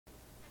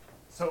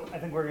So I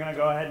think we're going to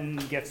go ahead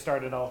and get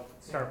started. I'll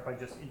start by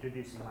just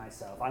introducing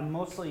myself. I'm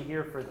mostly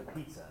here for the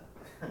pizza.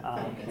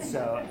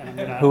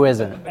 Who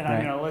isn't? And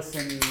I'm going to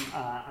listen.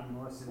 I'm going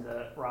to listen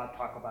to Rob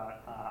talk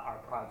about our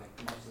project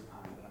most of the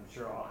time, but I'm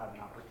sure I'll have an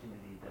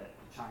opportunity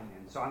to chime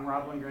in. So I'm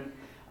Robb Lindgren.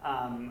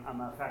 I'm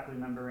a faculty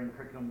member in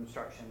curriculum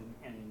instruction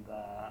in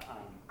the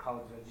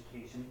College of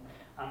Education.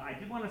 I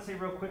did want to say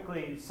real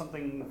quickly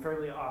something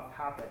fairly off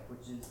topic,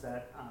 which is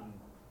that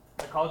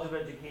the College of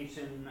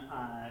Education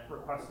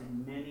requested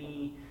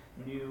many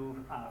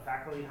new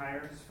faculty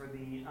hires for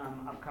the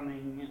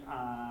upcoming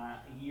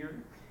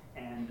year.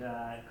 And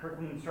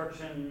curriculum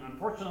instruction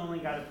unfortunately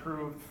got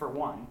approved for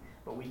one,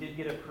 but we did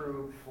get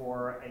approved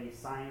for a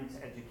science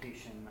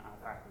education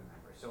faculty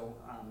member. So,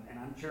 and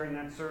I'm chairing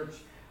that search.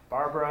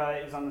 Barbara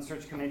is on the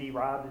search committee.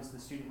 Rob is the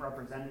student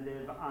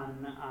representative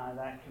on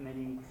that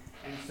committee.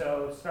 And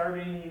so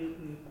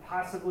starting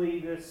possibly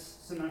this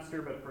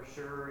semester, but for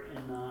sure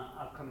in the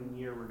upcoming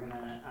year, we're going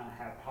to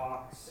have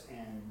talks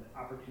and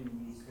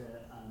opportunities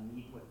to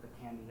meet with the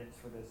candidates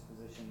for this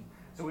position.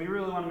 So we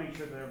really want to make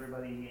sure that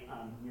everybody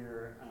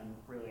here and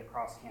really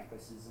across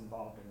campus is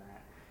involved in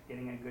that.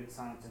 Getting a good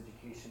science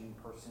education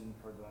person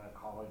for the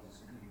college is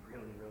going to be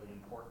really, really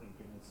important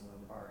given some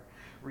of our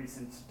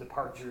recent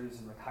departures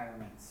and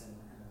retirements and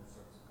those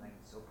sorts of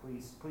things. So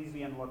please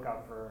be on the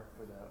lookout for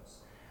those.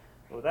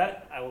 So with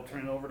that, I will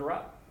turn it over to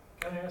Rob.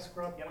 Can I ask,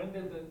 Rob, Yep.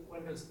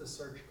 when does the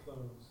search close?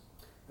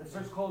 The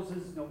search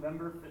closes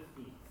November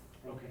 15th.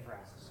 Thank you for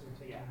asking.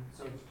 Yeah,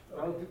 so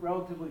it's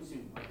relatively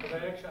soon. But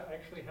I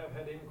actually have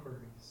had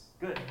inquiries.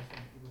 Good,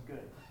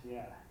 good,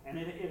 yeah. And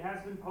it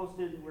has been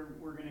posted.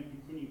 We're going to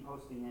continue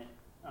posting it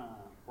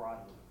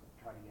broadly,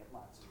 try to get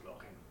lots of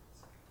candidates.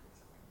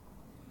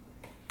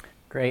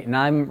 Great, and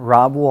I'm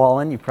Robb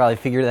Wallon. You probably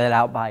figured that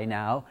out by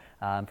now.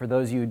 For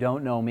those of you who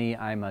don't know me,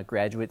 I'm a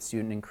graduate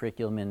student in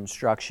curriculum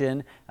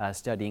instruction,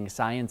 studying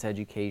science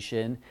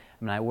education.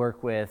 I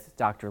work with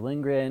Dr.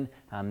 Lindgren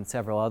and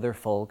several other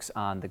folks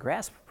on the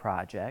GRASP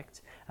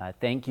project.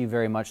 Thank you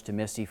very much to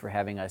Misty for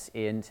having us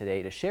in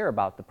today to share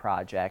about the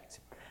project.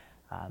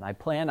 I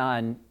plan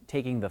on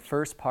taking the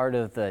first part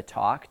of the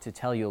talk to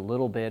tell you a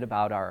little bit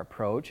about our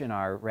approach and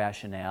our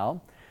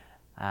rationale.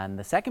 And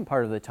the second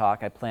part of the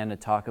talk, I plan to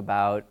talk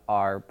about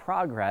our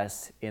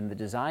progress in the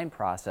design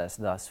process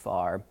thus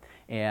far.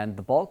 And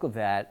the bulk of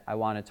that, I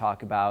want to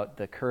talk about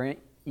the current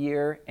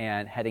year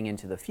and heading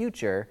into the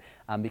future,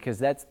 because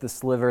that's the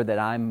sliver that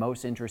I'm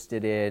most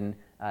interested in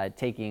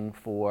taking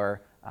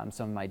for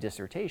some of my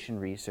dissertation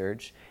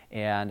research.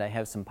 And I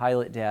have some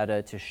pilot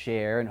data to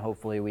share, and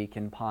hopefully we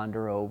can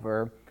ponder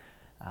over.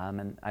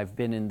 And I've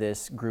been in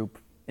this group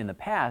in the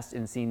past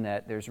and seen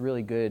that there's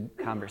really good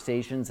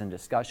conversations and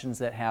discussions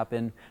that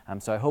happen.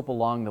 So I hope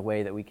along the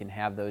way that we can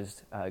have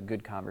those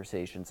good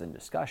conversations and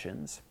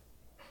discussions.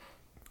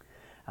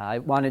 I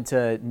wanted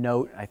to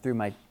note, I threw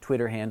my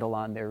Twitter handle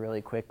on there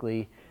really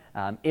quickly.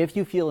 If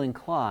you feel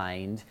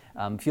inclined,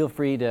 feel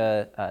free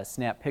to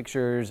snap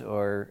pictures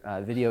or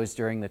videos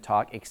during the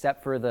talk,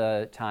 except for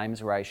the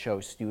times where I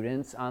show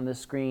students on the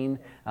screen.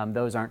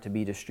 Those aren't to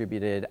be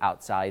distributed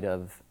outside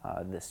of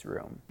this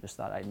room. Just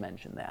thought I'd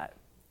mention that.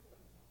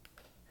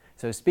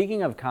 So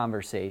speaking of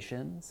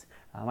conversations,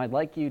 I'd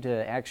like you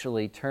to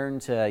actually turn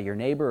to your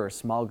neighbor or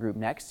small group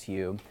next to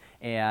you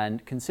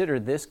and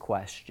consider this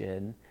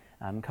question.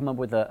 Come up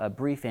with a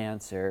brief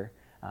answer.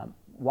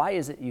 Why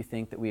is it you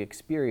think that we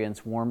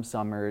experience warm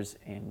summers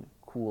and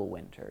cool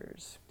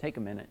winters? Take a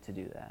minute to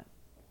do that.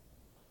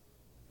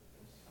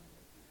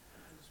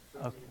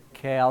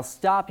 Okay, I'll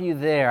stop you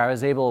there. I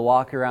was able to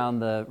walk around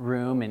the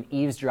room and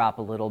eavesdrop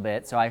a little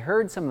bit, so I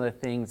heard some of the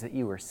things that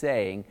you were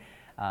saying.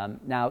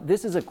 Now,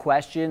 this is a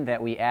question that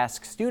we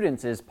ask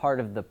students as part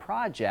of the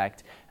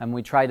project, and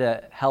we try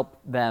to help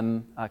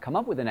them come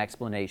up with an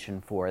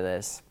explanation for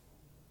this.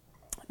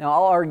 Now,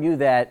 I'll argue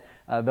that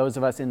those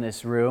of us in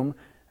this room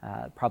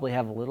probably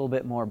have a little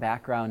bit more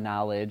background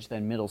knowledge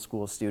than middle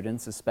school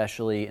students,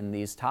 especially in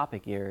these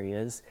topic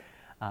areas.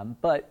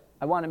 But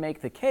I want to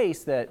make the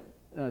case that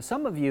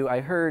some of you, I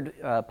heard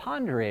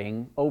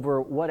pondering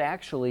over what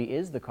actually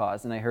is the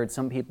cause. And I heard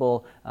some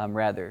people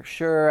rather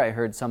sure. I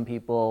heard some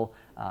people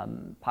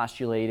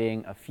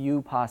postulating a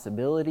few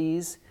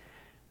possibilities.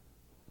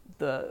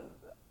 The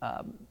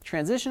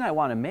transition I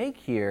want to make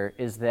here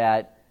is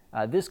that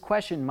this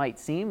question might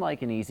seem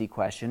like an easy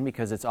question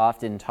because it's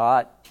often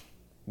taught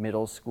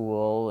middle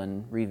school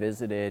and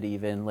revisited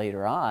even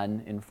later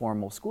on in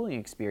formal schooling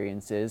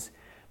experiences,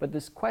 but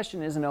this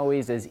question isn't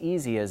always as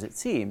easy as it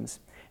seems.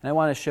 And I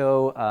want to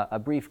show a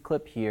brief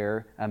clip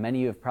here. Many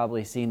of you have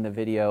probably seen the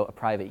video, A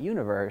Private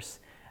Universe,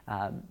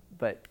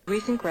 but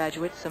recent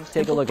graduates some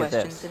take a look at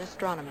questions this. in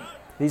astronomy.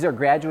 These are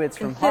graduates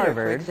from Consider,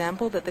 Harvard. for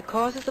example, that the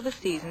causes of the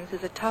seasons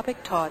is a topic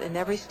taught in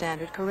every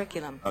standard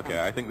curriculum. Okay,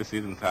 I think the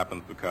seasons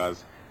happen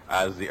because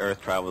as the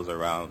Earth travels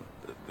around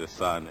the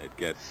sun, it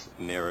gets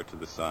nearer to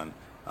the sun,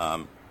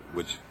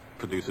 which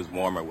produces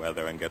warmer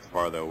weather, and gets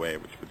farther away,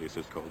 which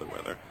produces colder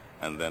weather,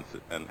 and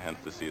hence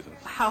the seasons.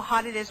 How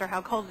hot it is or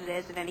how cold it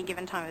is at any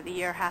given time of the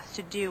year has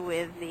to do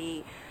with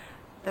the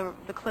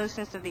the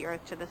closeness of the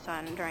Earth to the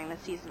sun during the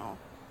seasonal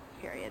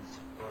periods.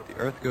 The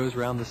Earth goes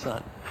around the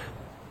sun,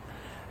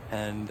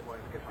 and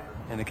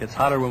it gets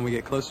hotter when we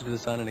get closer to the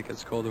sun, and it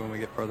gets colder when we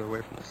get further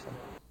away from the sun.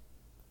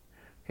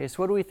 Okay, so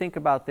what do we think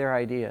about their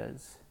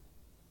ideas?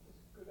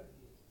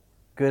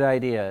 Good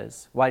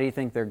ideas. Why do you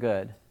think they're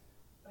good?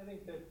 I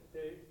think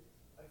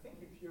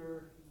if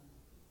you're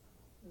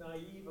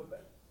naive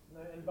about,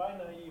 and by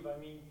naive I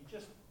mean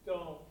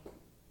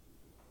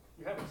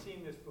you haven't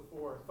seen this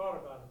before, thought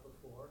about it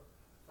before,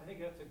 I think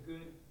that's a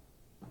good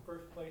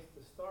first place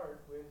to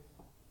start with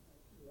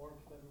warmth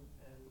and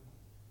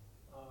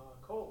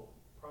cold.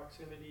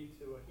 Proximity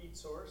to a heat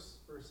source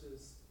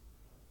versus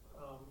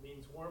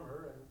means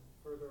warmer, and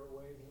further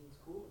away means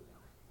cooler.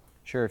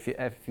 Sure,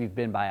 if you've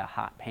been by a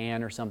hot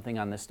pan or something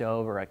on the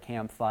stove or a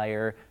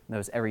campfire,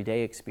 those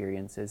everyday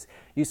experiences.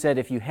 You said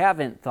if you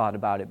haven't thought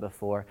about it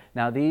before.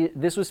 Now,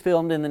 this was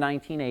filmed in the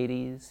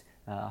 1980s,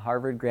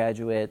 Harvard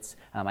graduates.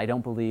 I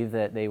don't believe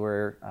that they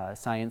were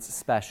science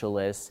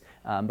specialists,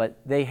 but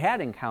they had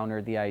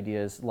encountered the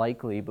ideas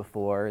likely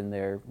before in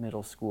their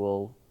middle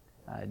school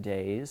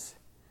days.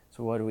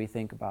 So what do we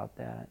think about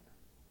that?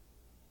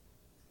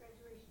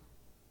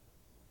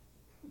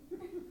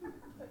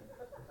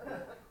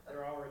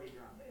 They're already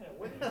drunk. Yeah,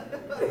 what do you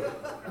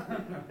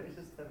They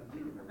just haven't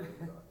taken their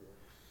rings off yet.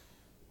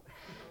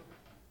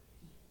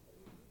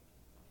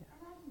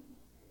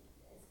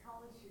 As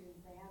college students,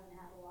 they haven't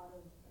had a lot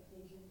of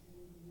occasion to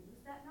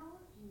use that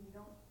knowledge, and you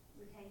don't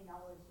retain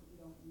knowledge that you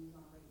don't use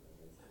on a regular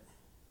basis.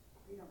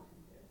 You don't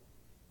consider.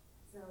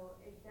 So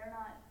if they're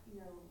not,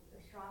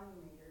 astronomy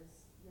majors,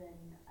 then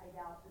I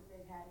doubt that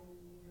they've had any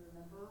need to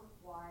remember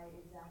why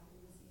exactly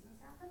the seasons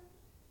happen.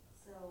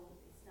 So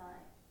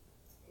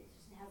it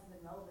just hasn't been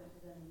relevant to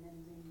them in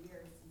many, many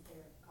years since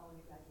they're college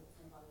graduates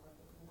and probably went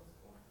to middle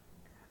school.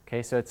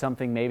 Okay, so it's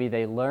something maybe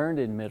they learned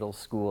in middle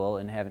school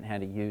and haven't had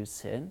to use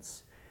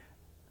since.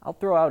 I'll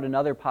throw out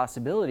another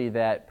possibility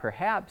that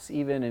perhaps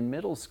even in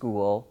middle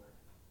school,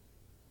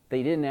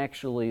 they didn't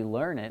actually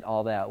learn it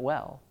all that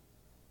well.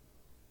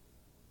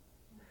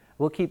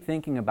 We'll keep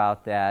thinking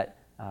about that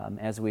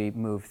as we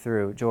move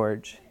through.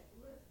 George?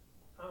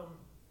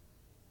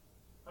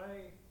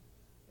 I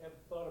have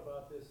thought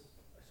about this.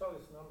 I saw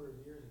this a number of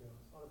years ago.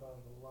 I thought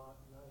about it a lot,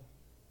 and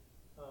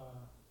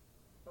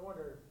I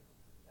wonder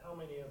how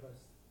many of us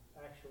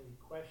actually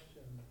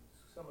question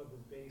some of the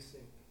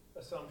basic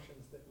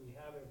assumptions that we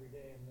have every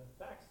day and the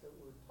facts that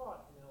we're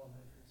taught in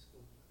elementary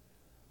school.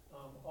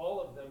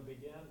 All of them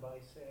began by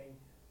saying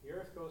the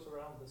Earth goes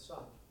around the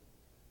sun.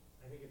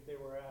 I think if they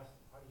were asked,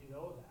 how do you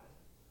know that?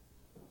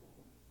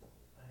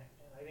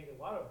 And I think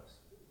a lot of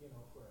us, if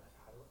we're asked,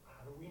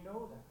 how do we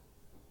know that?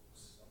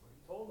 Somebody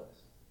told us.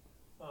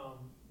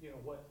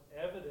 What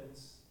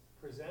evidence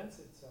presents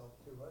itself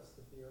to us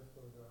that the Earth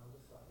goes around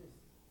the sun is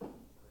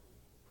pretty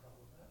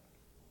problematic.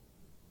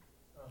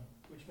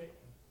 Which may,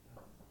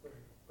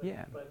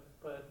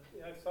 but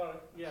I've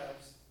thought,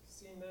 I've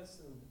seen this,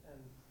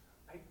 and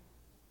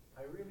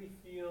I really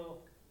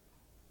feel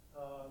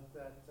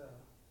that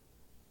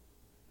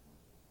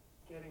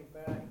getting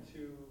back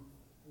to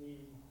the,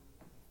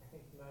 I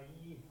think,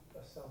 naive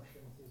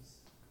assumptions is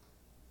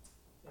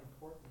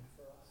important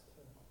for us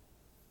to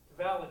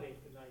validate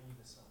the naive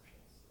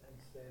assumptions and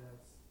say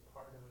that's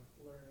part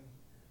of learning.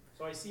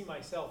 So I see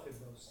myself in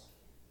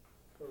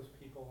those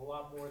people a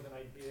lot more than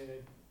I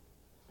did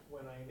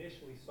when I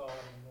initially saw it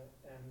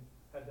and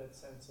had that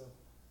sense of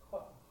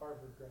Harvard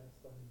grad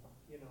study,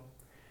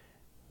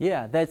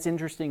 Yeah, that's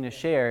interesting to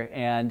share.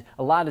 And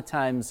a lot of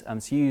times,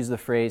 so you use the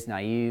phrase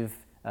naive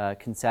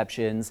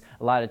conceptions.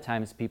 A lot of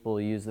times people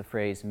use the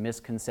phrase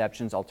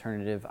misconceptions,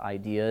 alternative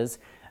ideas.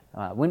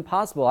 When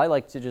possible, I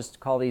like to just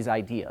call these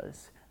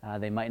ideas.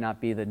 They might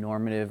not be the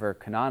normative or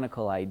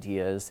canonical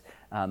ideas,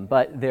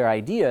 but they're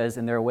ideas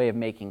and they're a way of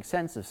making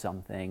sense of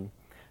something.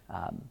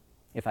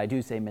 If I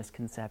do say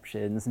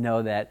misconceptions,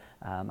 know that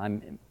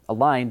I'm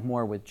aligned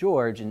more with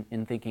George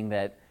in thinking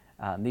that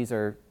these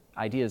are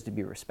ideas to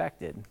be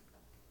respected.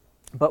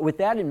 But with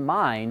that in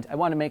mind, I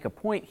want to make a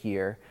point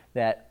here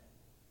that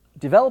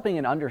developing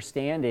an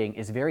understanding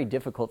is very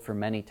difficult for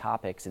many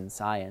topics in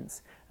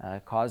science.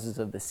 Causes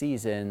of the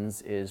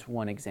seasons is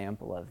one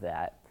example of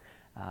that.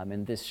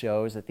 And this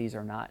shows that these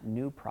are not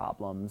new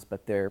problems,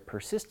 but they're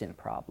persistent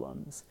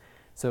problems.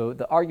 So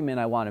the argument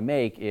I want to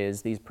make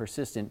is these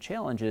persistent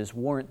challenges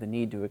warrant the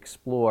need to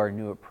explore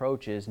new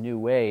approaches, new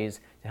ways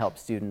to help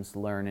students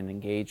learn and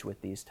engage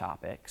with these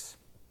topics.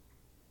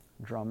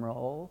 Drum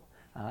roll.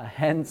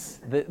 Hence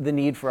the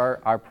need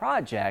for our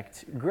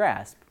project,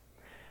 GRASP.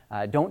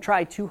 Don't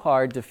try too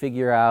hard to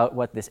figure out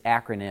what this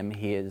acronym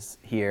is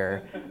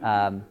here.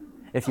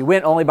 If you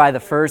went only by the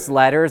first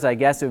letters, I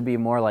guess it would be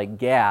more like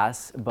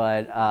GAS,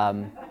 but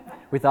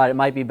we thought it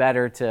might be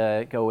better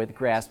to go with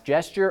GRASP,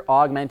 Gesture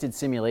Augmented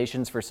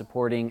Simulations for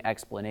Supporting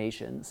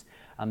Explanations.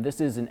 This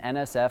is an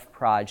NSF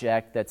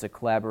project that's a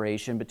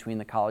collaboration between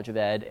the College of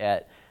Ed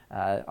at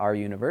our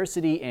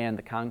university and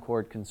the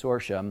Concord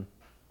Consortium.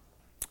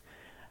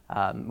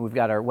 We've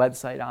got our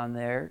website on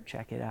there.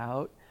 Check it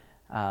out.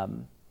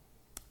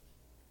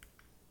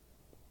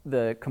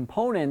 the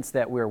components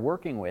that we're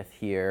working with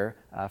here,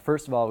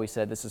 first of all, we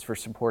said this is for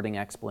supporting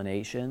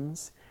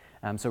explanations.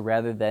 So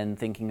rather than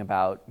thinking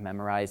about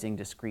memorizing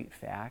discrete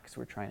facts,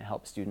 we're trying to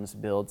help students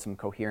build some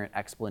coherent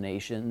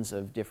explanations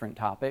of different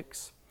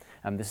topics.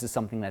 This is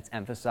something that's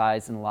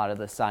emphasized in a lot of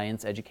the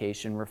science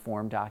education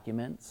reform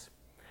documents.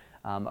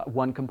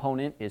 One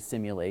component is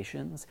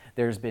simulations.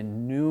 There's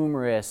been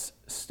numerous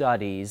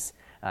studies,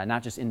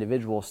 not just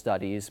individual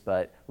studies,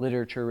 but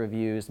literature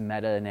reviews,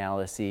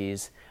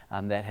 meta-analyses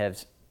that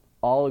have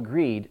all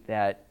agreed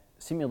that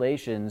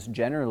simulations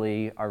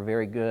generally are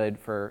very good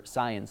for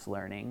science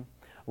learning.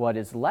 What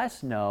is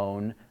less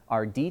known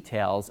are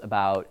details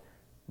about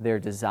their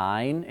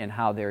design and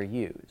how they're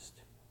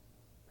used.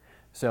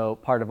 So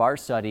part of our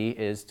study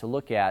is to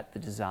look at the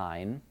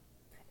design,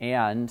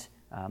 and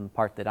the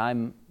part that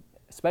I'm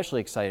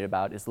especially excited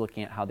about is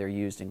looking at how they're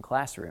used in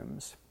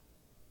classrooms.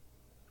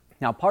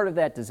 Now, part of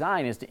that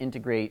design is to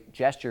integrate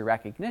gesture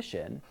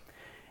recognition,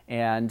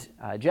 and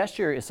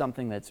gesture is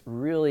something that's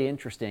really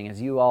interesting.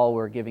 As you all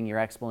were giving your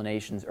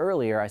explanations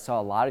earlier, I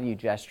saw a lot of you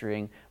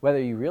gesturing.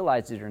 Whether you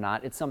realized it or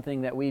not, it's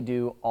something that we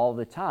do all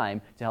the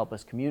time to help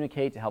us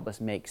communicate, to help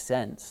us make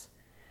sense.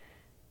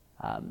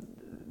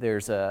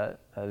 There's a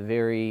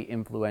very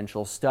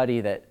influential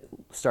study that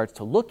starts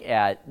to look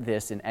at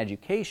this in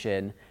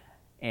education,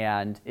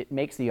 and it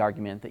makes the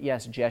argument that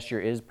yes,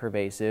 gesture is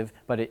pervasive,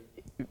 but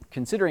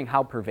considering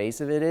how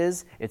pervasive it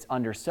is, it's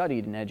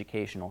understudied in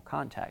educational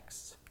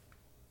contexts.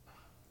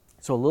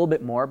 So a little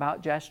bit more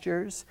about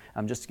gestures,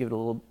 just to give it a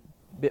little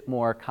bit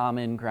more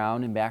common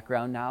ground and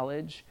background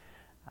knowledge.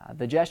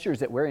 The gestures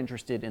that we're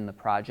interested in the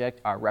project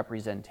are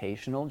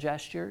representational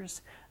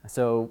gestures.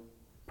 So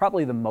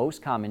probably the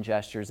most common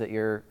gestures that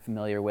you're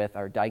familiar with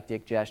are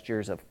deictic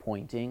gestures of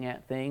pointing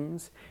at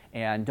things.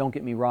 And don't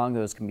get me wrong,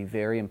 those can be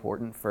very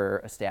important for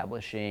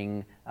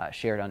establishing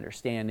shared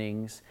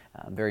understandings,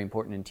 very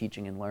important in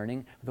teaching and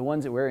learning. The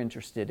ones that we're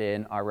interested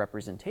in are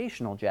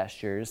representational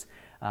gestures,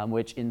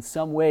 which in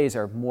some ways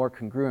are more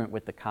congruent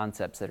with the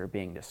concepts that are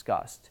being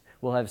discussed.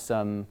 We'll have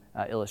some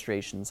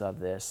illustrations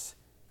of this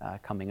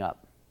coming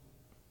up.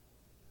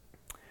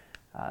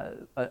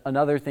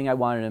 Another thing I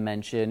wanted to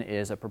mention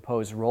is a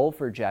proposed role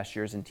for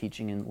gestures in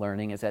teaching and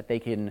learning is that they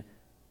can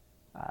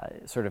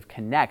sort of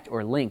connect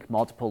or link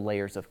multiple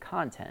layers of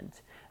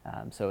content.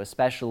 So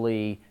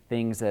especially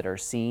things that are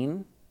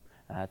seen,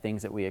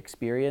 things that we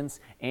experience,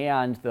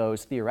 and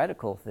those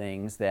theoretical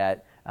things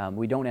that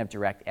we don't have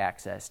direct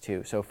access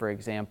to. So for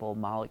example,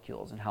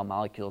 molecules and how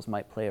molecules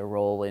might play a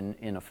role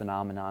in a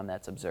phenomenon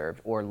that's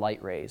observed, or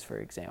light rays, for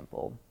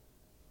example.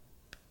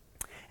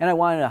 And I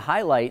wanted to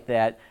highlight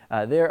that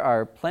there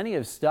are plenty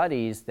of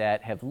studies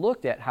that have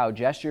looked at how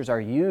gestures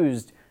are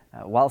used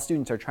while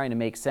students are trying to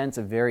make sense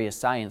of various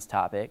science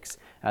topics.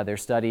 There are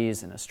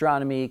studies in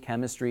astronomy,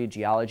 chemistry,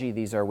 geology.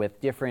 These are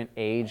with different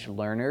age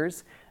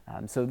learners.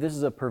 So this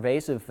is a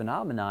pervasive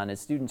phenomenon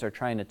as students are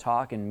trying to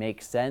talk and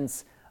make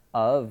sense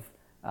of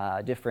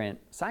different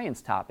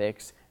science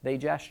topics, they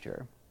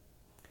gesture.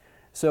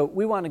 So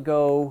we want to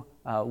go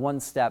one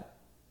step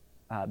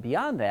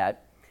beyond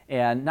that,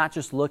 and not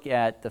just look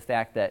at the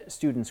fact that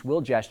students will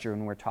gesture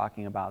when we're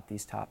talking about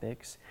these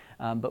topics,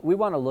 but we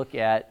want to look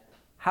at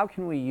how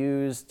can we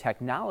use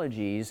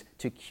technologies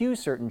to cue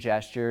certain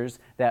gestures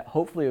that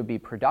hopefully would be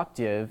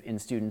productive in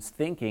students'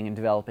 thinking and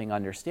developing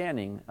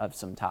understanding of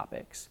some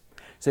topics.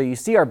 So you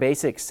see our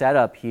basic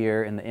setup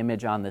here in the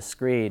image on the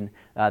screen.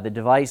 The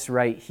device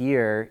right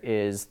here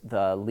is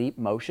the Leap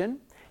Motion,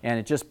 and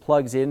it just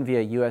plugs in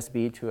via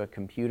USB to a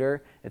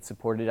computer. It's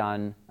supported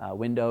on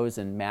Windows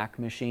and Mac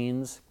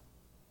machines.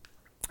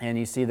 And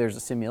you see there's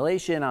a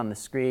simulation on the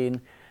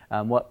screen.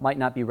 What might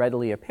not be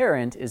readily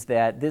apparent is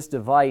that this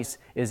device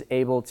is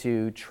able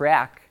to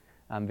track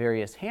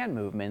various hand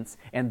movements,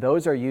 and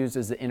those are used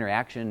as the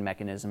interaction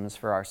mechanisms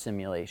for our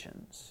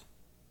simulations.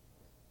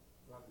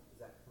 Is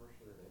that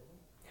commercially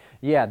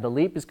available? Yeah, the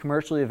Leap is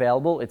commercially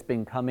available. It's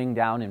been coming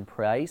down in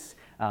price.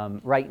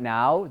 Right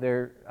now,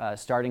 they're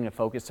starting to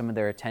focus some of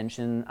their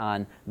attention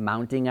on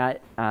mounting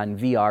it on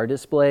VR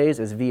displays.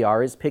 As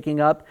VR is picking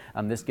up,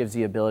 this gives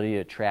the ability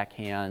to track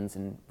hands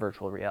in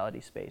virtual reality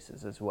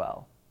spaces as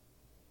well.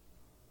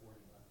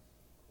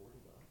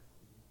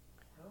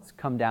 It's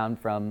come down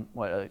from,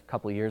 what, a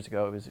couple of years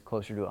ago, it was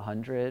closer to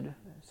 100,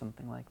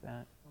 something like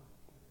that.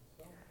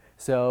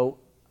 So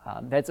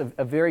that's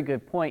a very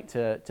good point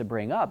to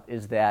bring up,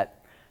 is that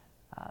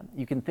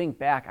you can think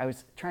back. I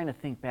was trying to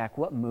think back,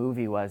 what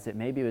movie was it?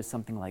 Maybe it was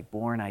something like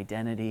Bourne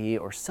Identity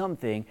or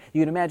something.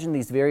 You can imagine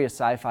these various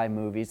sci-fi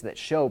movies that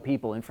show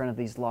people in front of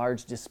these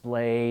large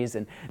displays,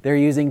 and they're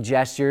using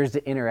gestures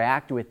to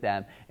interact with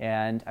them.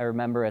 And I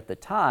remember at the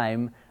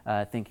time,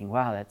 thinking,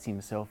 wow, that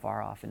seems so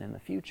far off and in the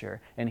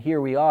future. And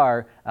here we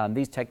are,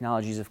 these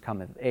technologies have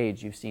come of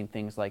age. You've seen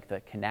things like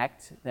the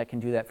Kinect that can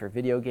do that for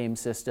video game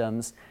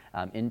systems.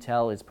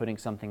 Intel is putting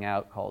something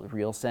out called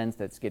RealSense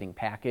that's getting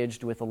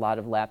packaged with a lot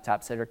of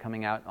laptops that are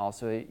coming out, and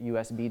also a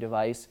USB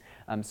device.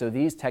 So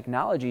these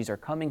technologies are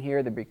coming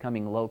here, they're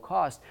becoming low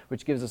cost,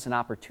 which gives us an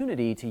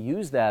opportunity to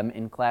use them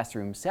in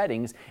classroom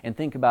settings and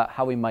think about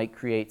how we might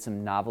create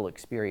some novel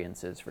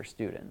experiences for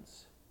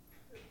students.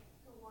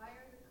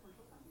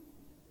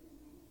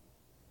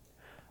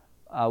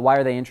 Why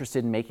are they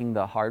interested in making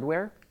the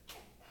hardware?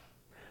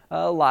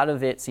 A lot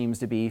of it seems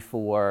to be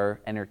for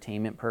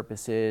entertainment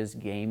purposes,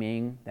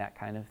 gaming, that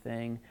kind of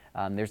thing.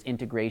 There's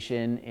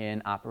integration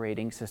in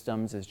operating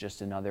systems as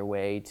just another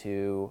way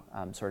to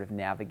sort of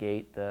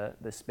navigate the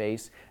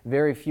space.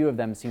 Very few of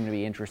them seem to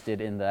be interested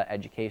in the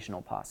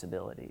educational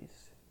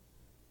possibilities.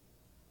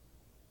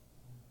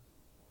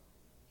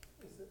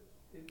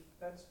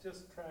 That's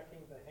just tracking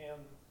the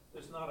hand.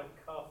 There's not a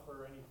cuff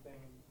or anything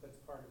that's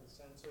part of the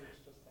sensor. It's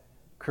just a hand.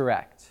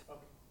 Correct.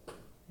 Okay.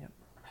 Yep.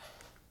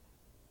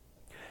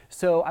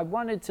 So I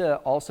wanted to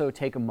also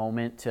take a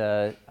moment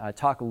to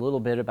talk a little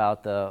bit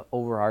about the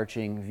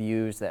overarching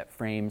views that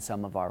frame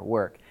some of our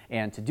work.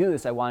 And to do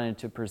this, I wanted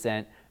to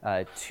present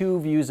two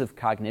views of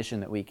cognition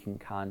that we can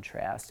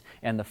contrast.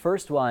 And the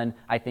first one,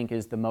 I think,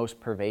 is the most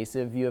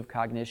pervasive view of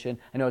cognition.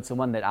 I know it's the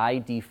one that I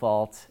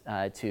default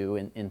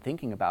to in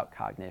thinking about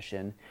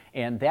cognition.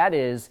 And that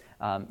is,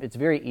 it's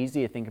very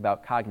easy to think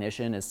about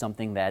cognition as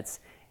something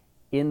that's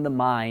in the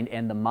mind,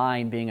 and the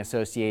mind being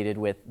associated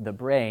with the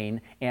brain,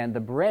 and the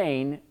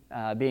brain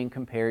being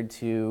compared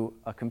to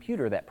a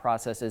computer that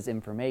processes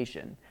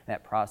information,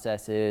 that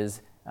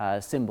processes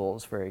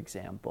symbols, for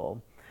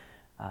example.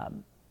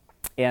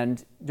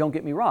 And don't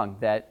get me wrong,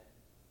 that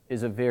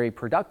is a very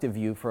productive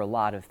view for a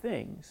lot of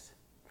things.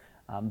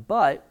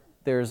 But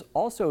there's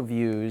also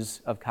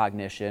views of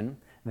cognition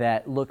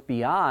that look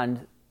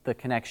beyond the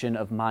connection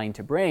of mind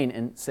to brain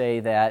and say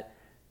that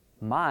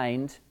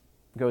mind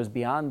goes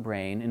beyond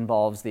brain,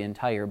 involves the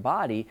entire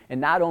body, and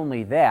not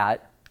only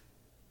that,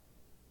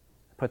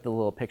 I put the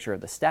little picture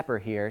of the stepper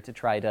here to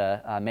try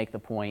to make the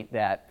point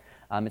that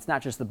it's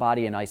not just the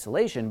body in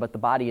isolation, but the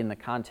body in the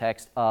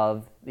context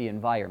of the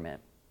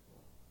environment.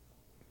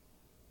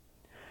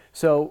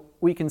 So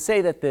we can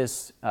say that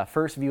this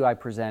first view I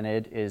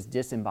presented is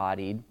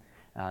disembodied.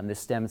 This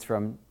stems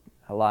from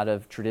a lot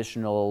of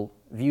traditional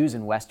views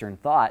in Western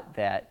thought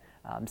that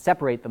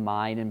separate the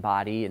mind and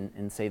body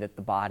and say that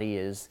the body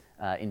is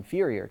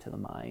inferior to the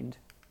mind.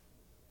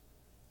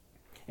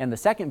 And the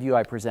second view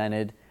I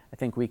presented, I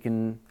think we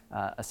can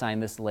assign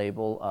this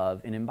label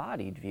of an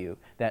embodied view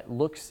that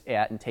looks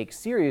at and takes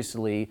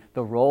seriously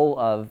the role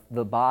of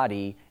the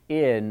body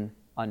in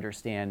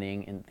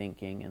understanding and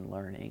thinking and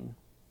learning.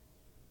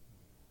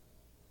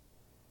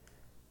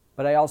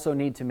 But I also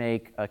need to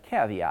make a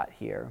caveat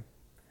here.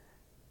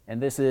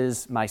 And this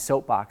is my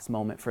soapbox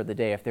moment for the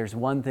day. If there's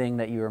one thing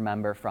that you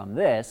remember from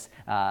this,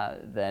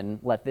 then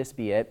let this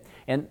be it.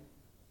 And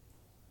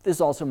this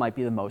also might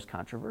be the most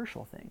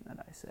controversial thing that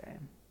I say.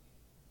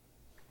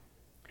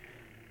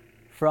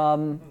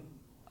 From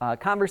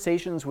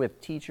conversations with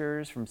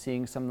teachers, from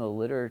seeing some of the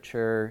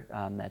literature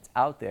that's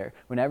out there,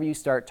 whenever you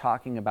start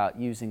talking about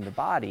using the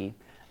body,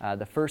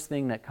 the first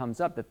thing that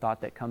comes up, the thought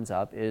that comes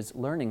up, is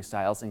learning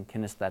styles and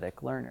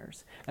kinesthetic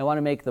learners. I want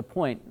to make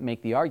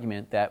the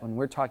argument that when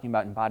we're talking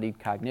about embodied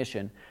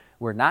cognition,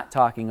 we're not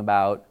talking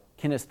about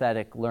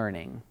kinesthetic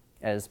learning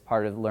as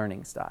part of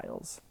learning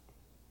styles.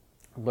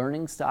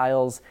 Learning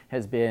styles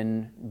has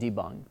been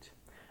debunked.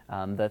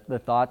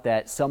 The thought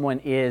that someone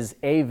is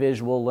a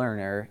visual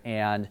learner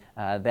and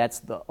that's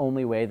the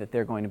only way that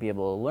they're going to be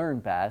able to learn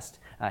best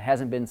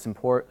hasn't been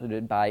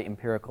supported by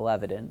empirical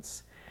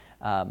evidence.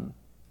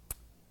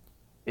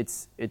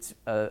 It's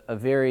a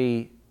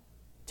very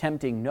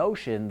tempting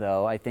notion,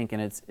 though, I think,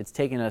 and it's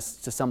taken us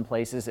to some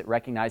places at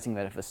recognizing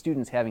that if a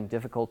student's having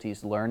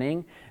difficulties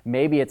learning,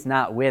 maybe it's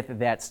not with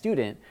that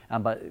student,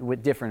 but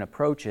with different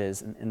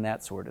approaches and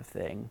that sort of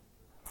thing.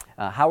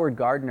 Howard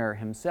Gardner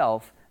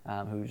himself,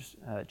 who's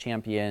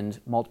championed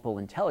multiple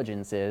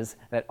intelligences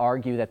that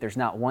argue that there's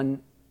not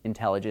one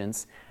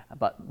intelligence,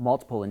 but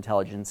multiple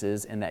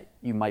intelligences, and that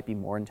you might be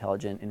more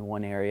intelligent in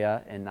one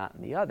area and not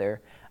in the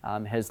other,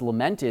 has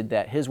lamented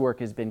that his work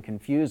has been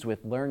confused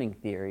with learning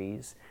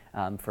theories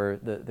for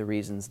the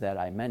reasons that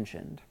I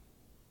mentioned.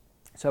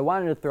 So I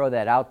wanted to throw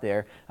that out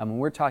there. When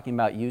we're talking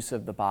about use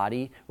of the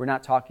body, we're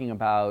not talking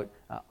about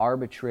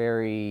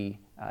arbitrary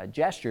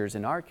gestures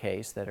in our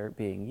case that are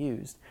being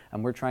used.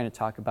 We're trying to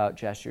talk about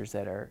gestures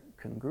that are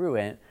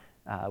congruent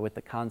with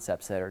the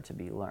concepts that are to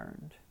be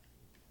learned.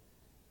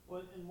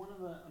 Well, and one of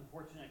the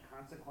unfortunate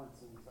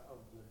consequences of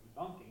the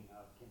debunking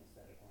of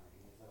kinesthetic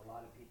learning is that a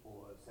lot of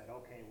people have said,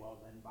 okay, well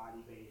then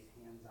body-based,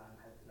 hands-on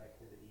types of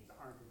activities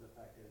aren't as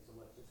effective, so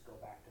let's just go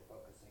back to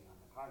focusing on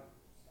the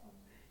cognitive stuff.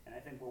 And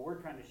I think what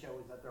we're trying to show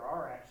is that there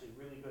are actually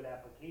really good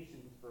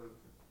applications for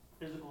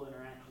physical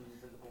interaction and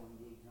physical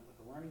engagement with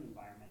the learning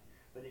environment,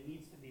 but it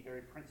needs to be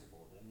very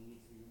principled and it needs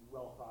to be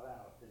well thought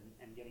out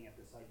and getting at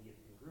this idea of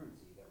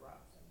congruency that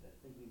Robb said.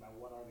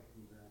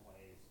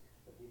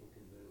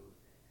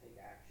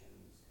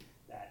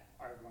 that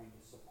are going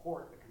to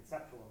support the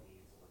conceptual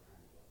needs that we're trying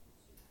to get from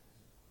students.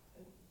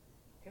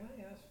 Can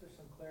I ask for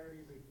some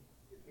clarity?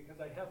 Because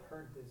I have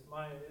heard this.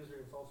 Maya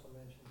Israel's also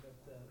mentioned that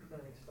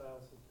learning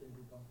styles has been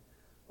debunked.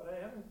 But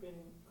I haven't been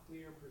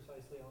clear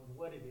precisely on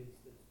what it is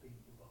that's being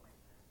debunked.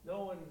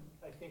 No one,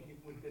 I think,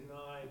 would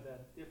deny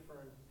that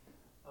different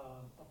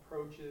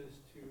approaches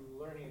to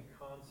learning a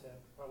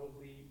concept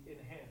probably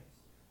enhance,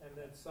 and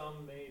that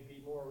some may be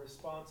more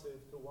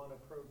responsive to one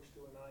approach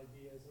to an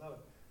idea as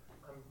another. I've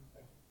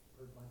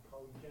heard my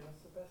colleague Janice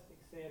Sebestik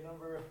say a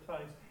number of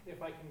times,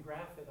 if I can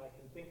graph it, I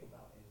can think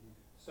about it.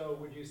 So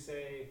would you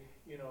say,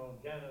 you know,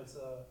 Janice,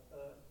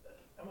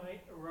 am I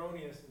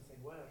erroneous in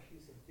saying, well,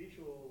 she's a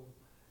visual,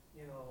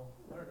 you know,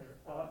 learner?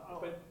 But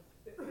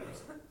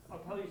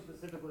I'll tell you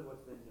specifically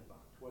what's been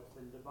debunked. What's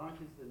been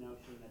debunked is the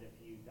notion that if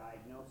you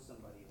diagnose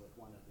somebody with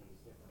one of these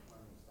different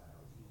learning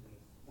styles, using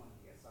one of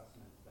the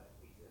assessments that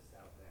exist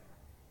out there,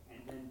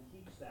 and then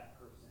teach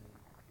that person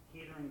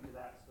catering to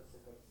that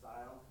specific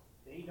style,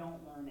 they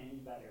don't learn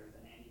any better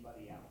than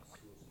anybody else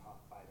who is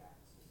taught by that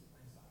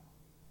specific style.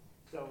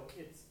 So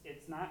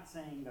it's not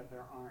saying that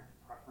there aren't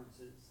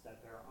preferences,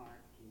 that there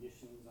aren't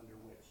conditions under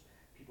which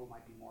people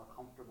might be more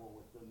comfortable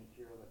with the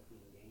material that's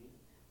being gained.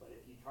 But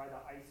if you try to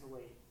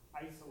isolate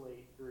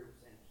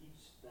groups and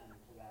teach them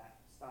to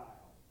that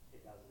style,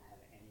 it doesn't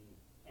have any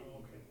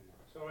Okay. in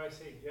there. So I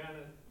say,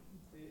 Janet,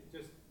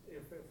 just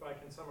if I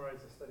can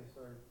summarize the study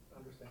so I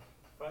understand.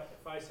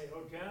 If I say,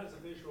 oh, Janet's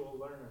a visual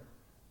learner,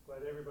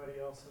 but everybody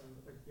else in,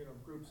 you know,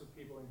 groups of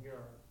people in here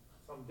are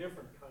some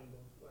different kind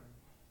of learning,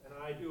 and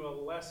I do a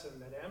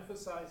lesson that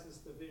emphasizes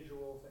the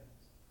visual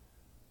things,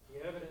 the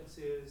evidence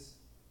is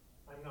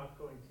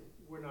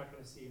we're not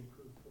going to see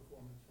improved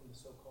performance from the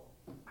so-called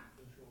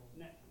visual.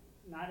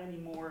 Not any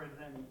more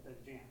than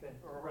Jan,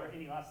 or Right.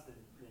 any less than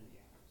Jan.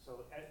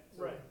 So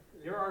Right.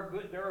 there are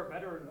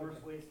better and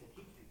worse ways to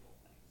teach people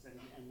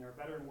things, and there are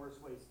better and worse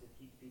ways to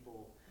teach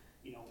people,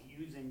 you know,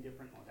 using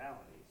different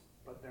modalities.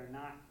 But they're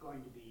not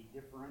going to be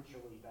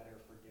differentially better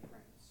for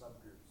different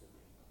subgroups of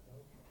people.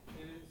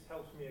 Okay. It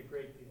helps me a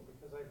great deal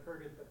because I've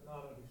heard it but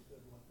not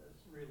understood what this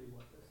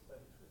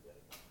studies were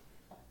getting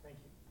at. Thank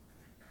you.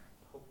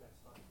 Hope that's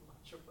not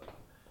much of a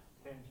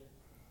tangent.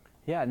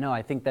 Yeah, no,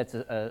 I think that's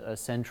a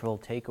central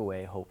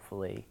takeaway,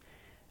 hopefully.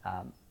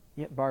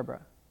 Yeah,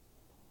 Barbara.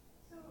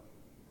 So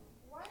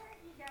why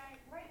aren't you guys,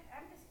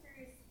 I'm just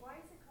curious, why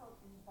is it called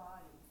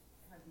embodied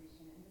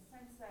cognition in the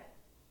sense that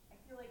I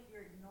feel like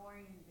you're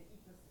ignoring the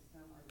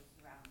ecosystem or the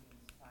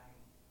surroundings by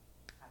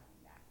having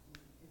that?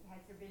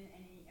 Has there been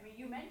any, I mean,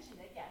 you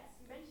mentioned it, yes,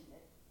 you mentioned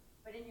it,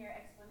 but in your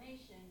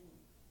explanation,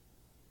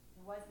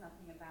 there was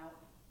nothing about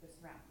the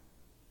surroundings.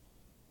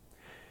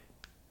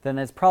 Then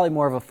it's probably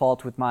more of a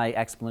fault with my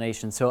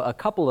explanation. So a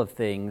couple of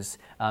things.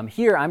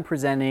 Here I'm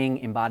presenting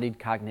embodied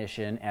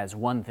cognition as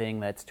one thing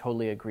that's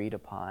totally agreed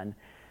upon.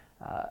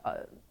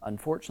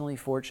 Unfortunately,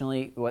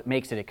 fortunately, what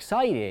makes it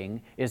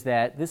exciting is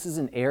that this is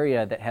an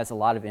area that has a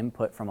lot of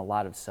input from a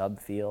lot of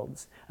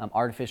subfields.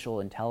 Artificial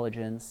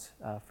intelligence,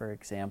 for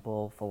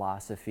example,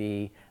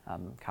 philosophy,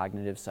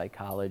 cognitive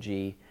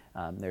psychology.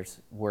 There's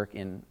work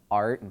in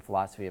art and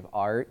philosophy of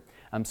art.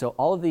 So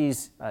all of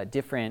these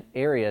different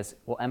areas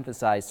will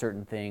emphasize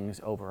certain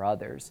things over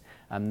others.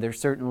 There's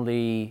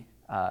certainly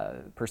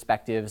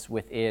perspectives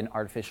within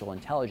artificial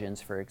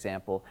intelligence, for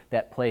example,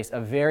 that place a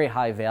very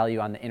high value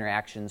on the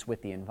interactions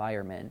with the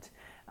environment.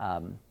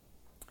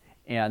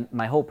 And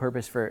my whole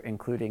purpose for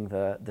including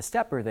the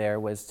stepper there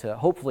was to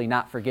hopefully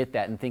not forget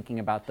that in thinking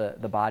about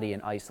the body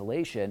in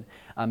isolation,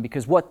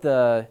 because what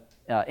the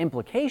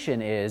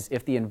implication is,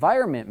 if the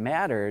environment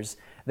matters,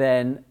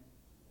 then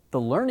the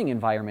learning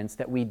environments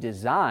that we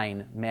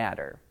design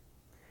matter.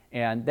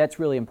 And that's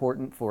really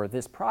important for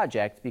this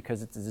project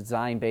because it's a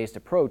design-based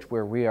approach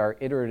where we are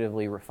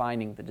iteratively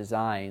refining the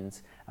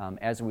designs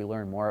as we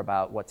learn more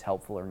about what's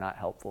helpful or not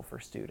helpful for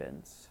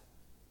students.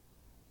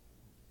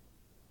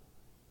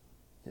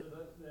 So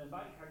the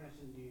embodied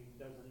cognition view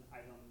doesn't,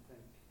 I don't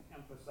think,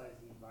 emphasize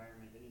the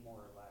environment any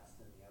more or less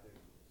than the other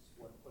views.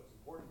 What's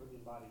important for the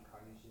embodied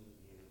cognition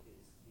view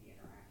is the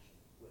interaction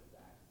with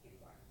that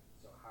environment.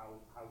 So how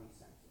we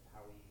sense it,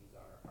 how we use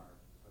our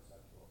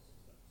perceptual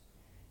systems.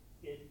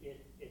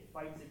 It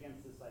fights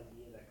against this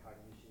idea that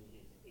cognition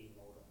is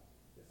amodal,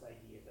 this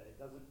idea that it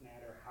doesn't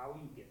matter how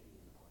you get the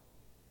input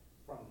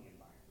from the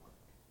environment,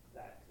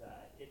 that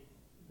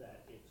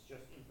it's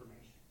just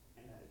information,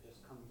 and that it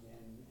just comes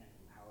in and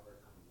however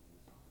it comes in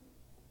is on.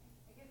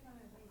 I guess one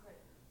of the things that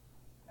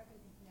I've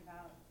been thinking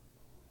about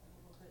a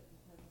little bit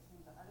because of some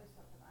of the other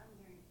stuff that I'm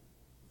doing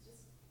is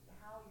just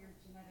how your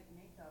genetic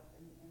makeup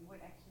and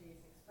what actually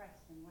is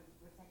expressed and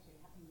what's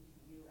actually happening to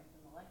you at the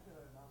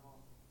molecular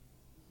level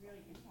is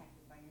really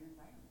impacted by your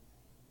environment.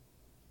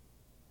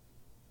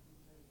 And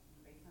so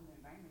based on the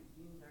environment,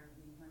 genes are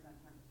being turned on,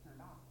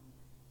 turned off, and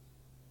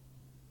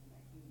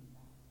that means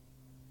that.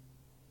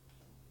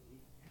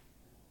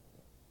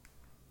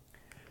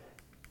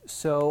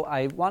 So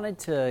I wanted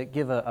to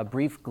give a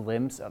brief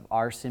glimpse of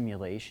our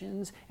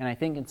simulations, and I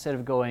think instead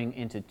of going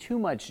into too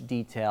much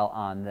detail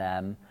on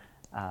them,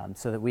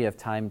 so that we have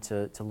time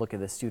to look at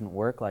the student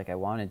work like I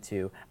wanted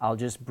to, I'll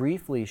just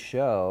briefly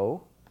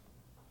show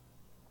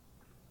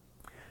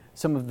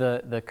some of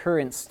the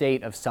current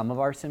state of some of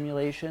our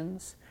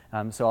simulations.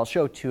 So I'll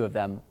show two of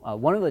them.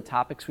 One of the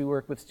topics we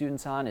work with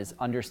students on is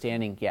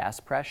understanding gas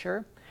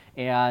pressure.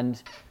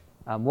 And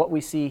what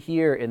we see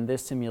here in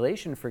this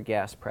simulation for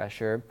gas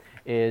pressure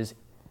is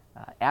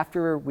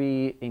after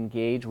we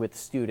engage with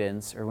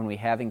students, or when we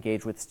have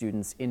engaged with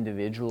students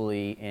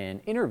individually in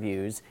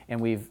interviews, and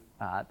we've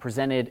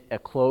presented a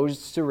closed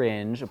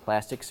syringe, a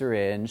plastic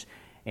syringe,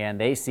 and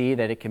they see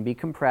that it can be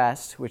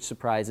compressed, which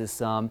surprises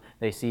some.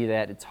 They see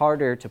that it's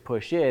harder to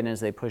push in as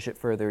they push it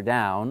further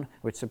down,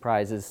 which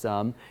surprises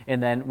some.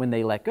 And then when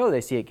they let go, they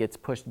see it gets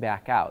pushed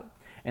back out.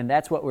 And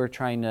that's what we're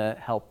trying to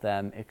help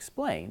them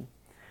explain.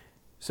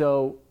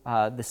 So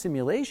the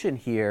simulation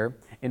here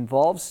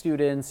involves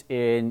students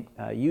in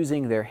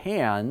using their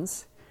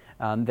hands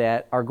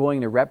that are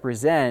going to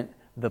represent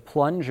the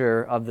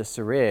plunger of the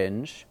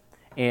syringe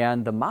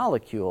and the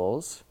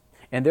molecules,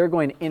 and they're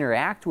going to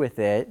interact with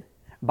it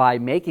by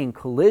making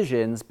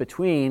collisions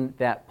between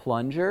that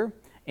plunger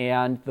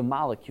and the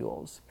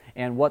molecules.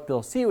 And what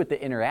they'll see with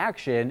the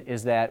interaction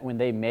is that when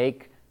they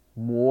make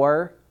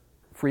more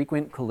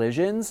frequent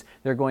collisions,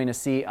 they're going to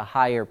see a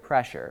higher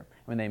pressure.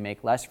 When they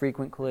make less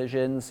frequent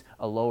collisions,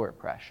 a lower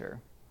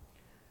pressure.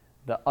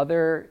 The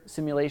other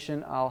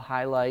simulation I'll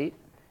highlight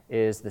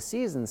is the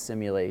seasons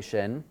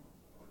simulation,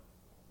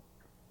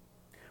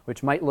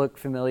 which might look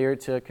familiar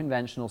to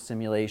conventional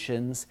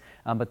simulations,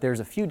 but there's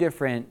a few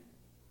different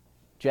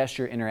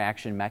gesture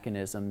interaction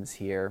mechanisms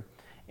here.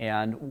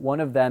 And one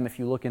of them, if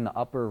you look in the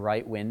upper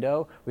right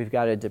window, we've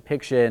got a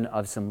depiction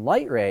of some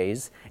light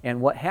rays.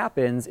 And what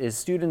happens is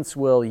students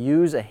will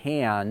use a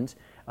hand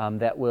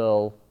that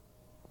will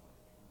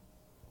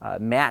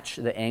match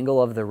the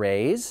angle of the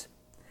rays.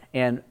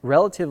 And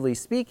relatively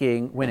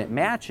speaking, when it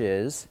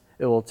matches,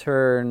 it will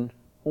turn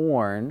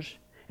orange.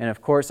 And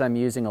of course, I'm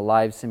using a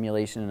live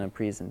simulation in a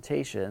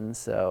presentation,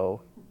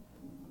 so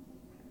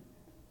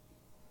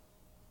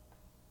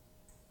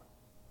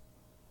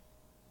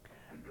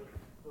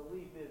the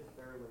leaf is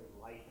fairly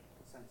light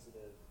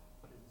sensitive,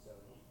 and so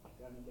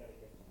you got to get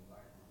the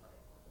environment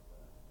right to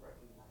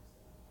recognize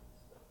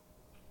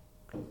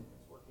that.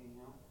 It's working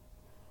now.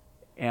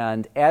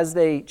 and as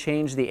they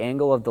change the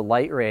angle of the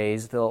light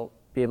rays, they'll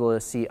be able to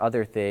see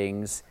other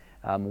things,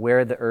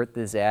 where the Earth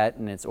is at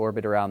in its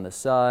orbit around the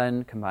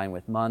sun, combined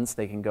with months.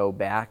 They can go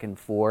back and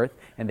forth,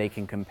 and they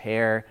can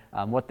compare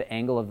what the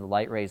angle of the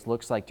light rays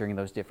looks like during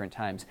those different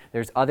times.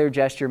 There's other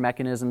gesture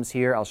mechanisms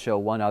here. I'll show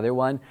one other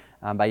one.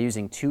 By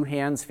using two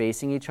hands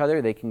facing each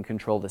other, they can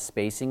control the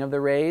spacing of the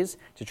rays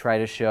to try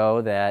to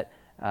show that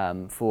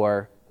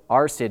for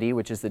our city,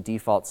 which is the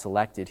default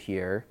selected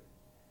here,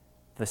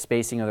 the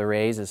spacing of the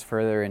rays is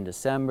further in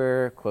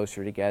December,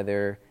 closer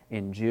together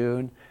in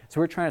June.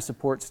 So we're trying to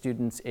support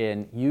students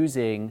in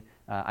using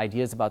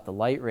ideas about the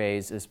light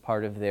rays as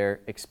part of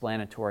their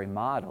explanatory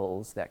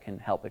models that can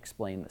help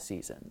explain the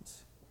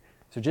seasons.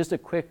 So just a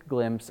quick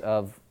glimpse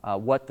of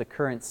what the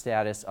current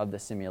status of the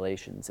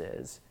simulations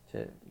is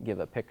to give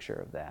a picture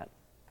of that.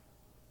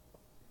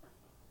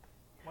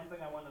 One thing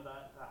I wanted to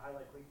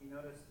highlight, you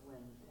noticed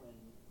when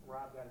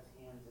Rob got his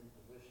hands in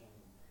position,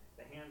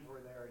 the hands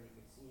were there and you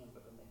could see them,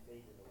 but then they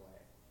faded away.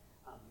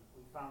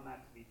 We found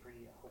that to be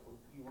pretty, hopefully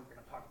you weren't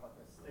going to talk about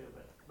this too,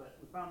 but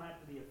we found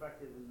that to be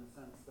effective in the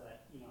sense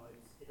that,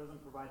 it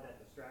doesn't provide that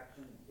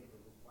distraction. Kids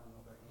are just playing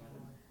with their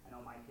hands. I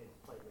know my kids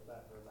played with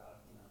that for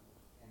about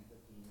 10,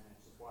 15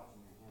 minutes just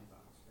watching their hands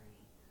on the screen.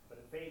 But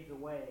it fades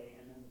away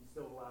and then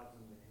still allows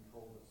them to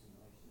control the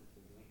simulation that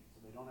they're doing. So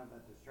they don't have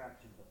that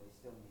distraction, but they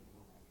still need to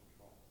have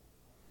control.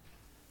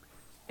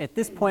 At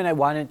this point, I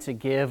wanted to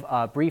give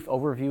a brief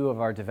overview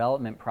of our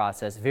development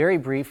process, very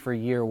brief for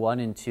year 1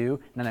 and 2,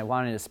 and then I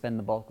wanted to spend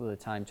the bulk of the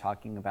time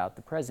talking about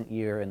the present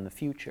year and the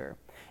future.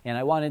 And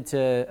I wanted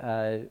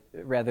to,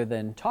 rather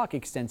than talk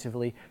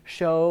extensively,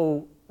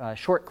 show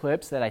short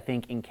clips that I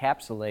think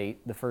encapsulate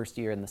the first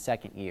year and the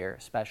second year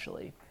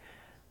especially.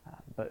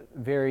 But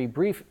very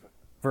brief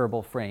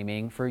verbal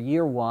framing. For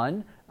year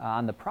 1,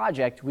 on the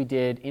project, we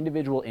did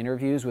individual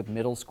interviews with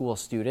middle school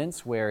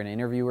students where an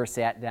interviewer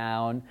sat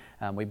down.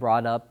 We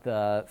brought up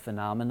the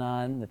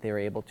phenomenon that they were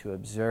able to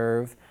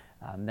observe.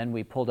 Then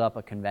we pulled up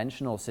a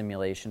conventional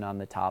simulation on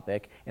the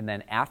topic, and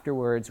then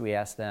afterwards we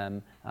asked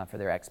them for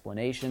their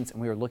explanations, and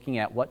we were looking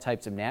at what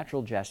types of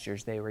natural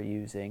gestures they were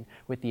using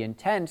with the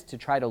intent to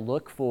try to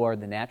look for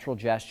the natural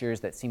gestures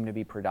that seem to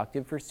be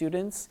productive for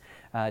students,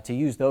 to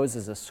use those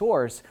as a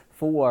source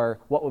for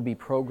what would be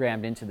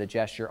programmed into the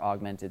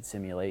gesture-augmented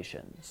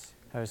simulations.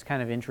 It was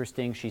kind of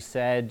interesting. She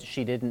said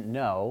she didn't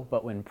know,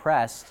 but when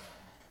pressed,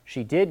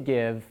 she did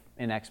give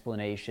an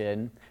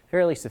explanation,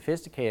 fairly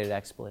sophisticated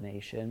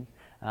explanation,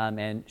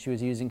 and she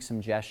was using some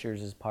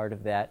gestures as part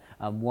of that.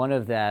 One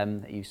of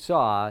them that you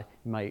saw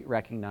you might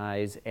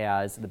recognize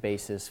as the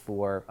basis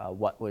for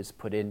what was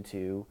put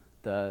into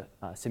the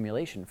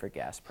simulation for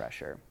gas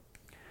pressure.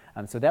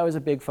 So that was a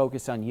big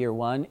focus on year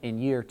 1. In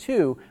year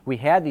 2, we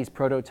had these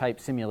prototype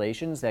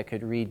simulations that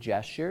could read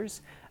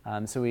gestures,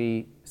 So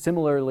we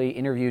similarly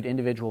interviewed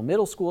individual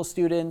middle school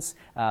students.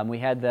 We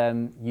had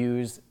them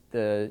use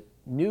the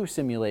new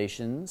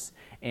simulations,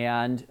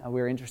 and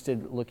we were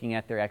interested in looking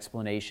at their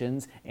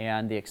explanations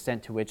and the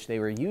extent to which they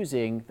were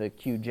using the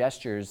cue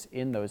gestures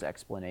in those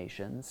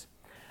explanations.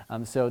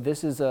 So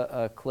this is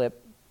a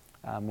clip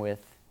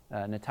with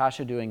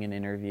Natasha doing an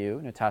interview.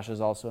 Natasha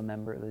is also a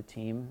member of the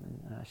team.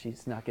 She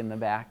snuck in the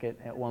back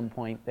at one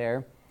point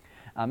there.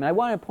 And I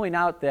want to point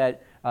out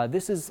that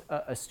this is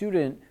a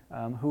student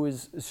who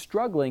is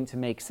struggling to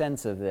make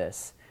sense of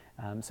this.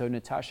 So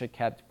Natasha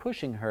kept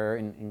pushing her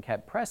and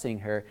kept pressing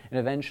her, and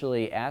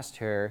eventually asked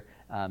her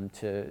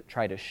to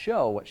try to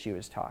show what she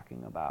was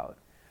talking about.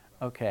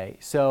 Okay,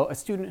 so a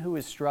student who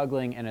was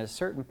struggling, and at a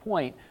certain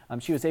point,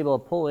 she was able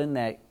to pull in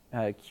that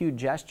cue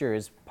gesture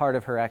as part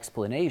of her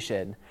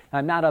explanation.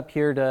 I'm not up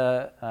here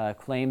to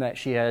claim that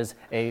she has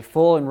a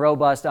full and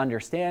robust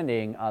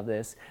understanding of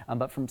this,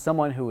 but from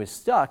someone who was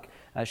stuck,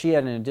 she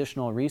had an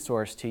additional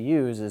resource to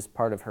use as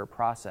part of her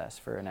process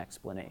for an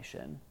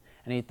explanation.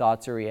 Any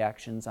thoughts or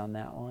reactions on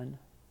that one?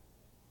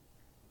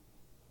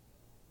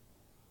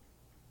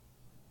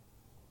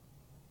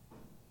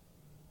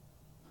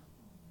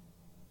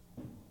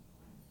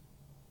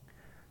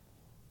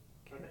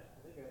 I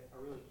think a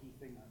really key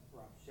thing that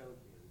Rob showed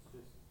here is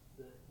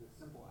just the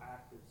simple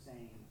act of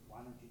saying,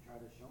 why don't you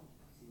try to show me?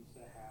 Seems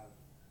to have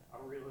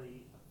a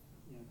really,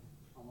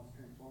 almost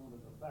transformative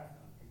effect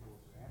on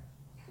people's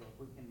reactions. So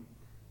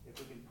if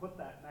we can put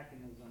that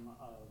mechanism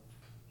of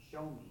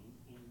show me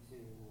into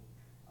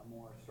a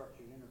more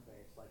structured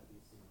interface like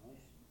these simulations,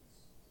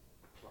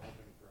 we're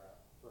hoping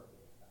for a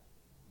big effect.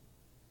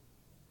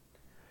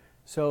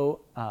 So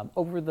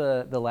over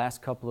the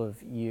last couple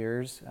of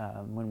years,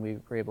 when we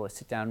were able to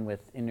sit down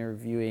with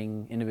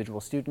interviewing individual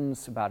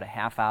students about a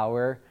half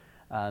hour,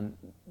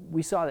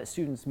 we saw that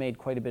students made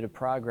quite a bit of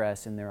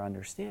progress in their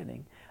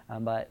understanding.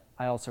 But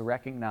I also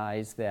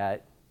recognize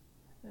that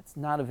it's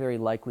not a very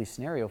likely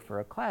scenario for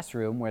a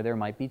classroom where there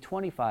might be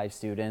 25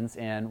 students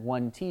and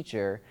one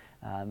teacher,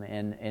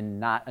 and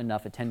not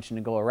enough attention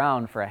to go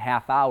around for a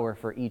half hour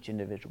for each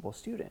individual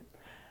student.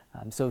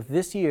 So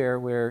this year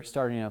we're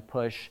starting to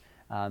push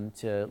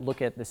to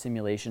look at the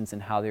simulations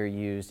and how they're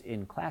used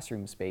in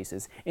classroom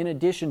spaces, in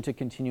addition to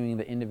continuing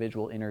the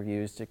individual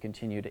interviews to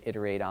continue to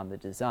iterate on the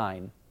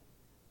design.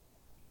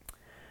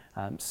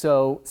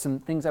 So some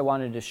things I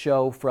wanted to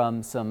show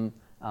from some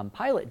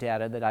pilot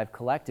data that I've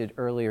collected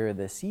earlier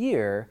this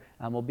year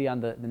will be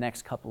on the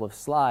next couple of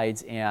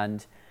slides,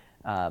 and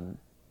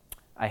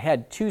I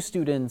had two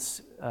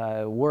students'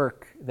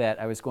 work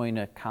that I was going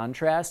to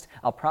contrast.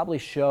 I'll probably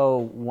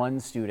show one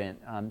student,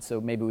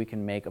 so maybe we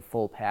can make a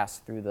full pass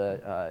through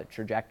the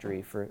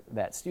trajectory for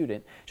that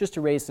student, just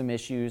to raise some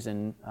issues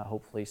and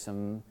hopefully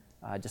some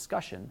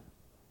discussion.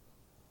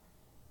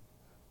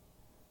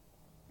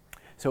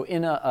 So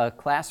in a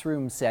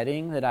classroom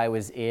setting that I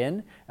was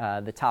in,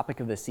 the topic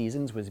of the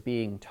seasons was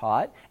being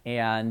taught,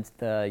 and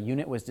the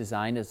unit was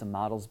designed as a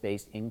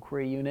models-based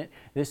inquiry unit.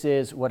 This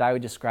is what I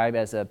would describe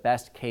as a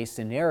best-case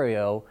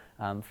scenario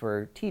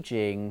for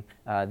teaching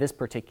this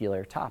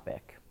particular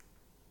topic.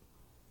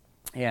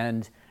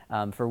 And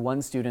for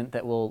one student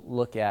that we'll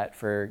look at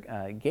for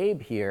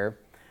Gabe here,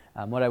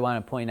 what I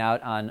want to point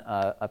out on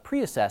a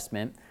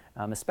pre-assessment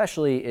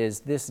especially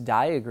is this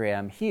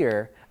diagram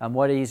here.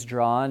 What he's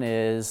drawn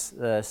is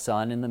the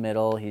sun in the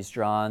middle. He's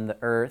drawn the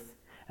earth.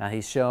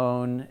 He's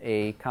shown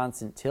a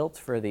constant tilt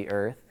for the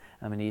earth.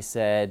 And he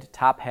said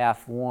top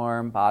half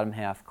warm, bottom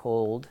half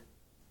cold.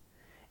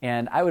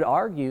 And I would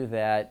argue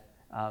that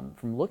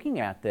from looking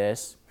at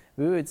this,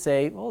 we would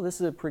say, well,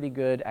 this is a pretty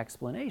good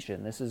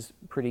explanation. This is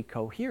pretty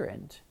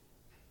coherent.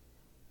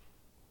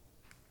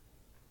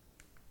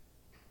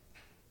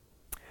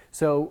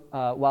 So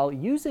while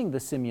using the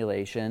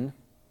simulation,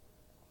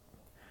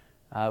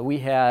 we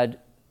had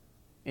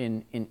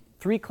in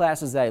 3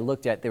 classes that I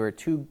looked at, there were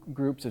 2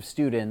 groups of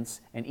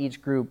students, and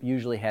each group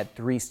usually had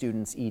 3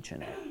 students each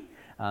in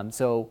it.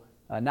 So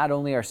not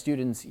only are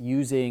students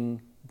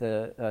using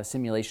the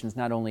simulations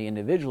not only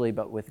individually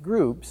but with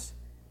groups,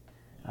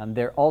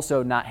 they're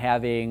also not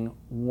having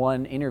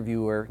one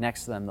interviewer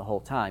next to them the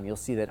whole time. You'll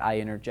see that I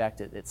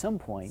interjected at some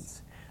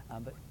points.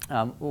 But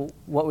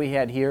what we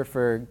had here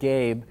for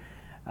Gabe,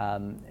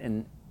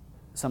 and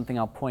something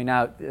I'll point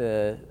out,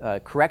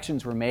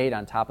 corrections were made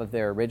on top of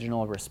their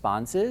original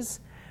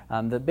responses.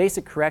 The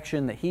basic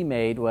correction that he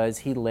made was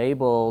he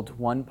labeled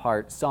one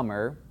part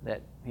summer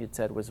that he had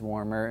said was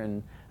warmer,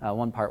 and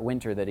one part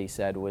winter that he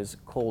said was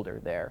colder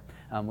there.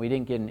 We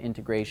didn't get an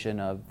integration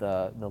of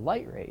the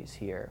light rays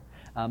here.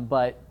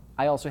 But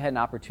I also had an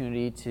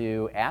opportunity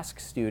to ask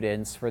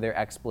students for their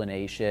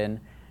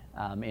explanation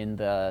in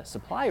the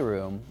supply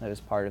room that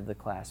was part of the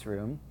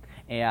classroom.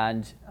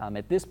 And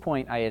at this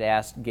point, I had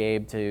asked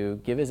Gabe to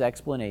give his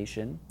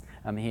explanation.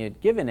 He had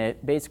given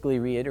it, basically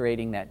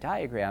reiterating that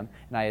diagram,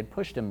 and I had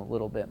pushed him a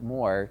little bit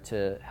more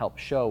to help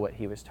show what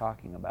he was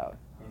talking about.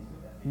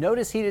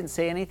 Notice he didn't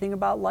say anything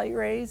about light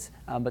rays,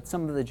 but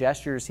some of the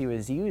gestures he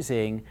was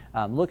using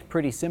looked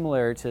pretty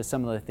similar to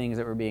some of the things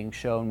that were being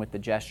shown with the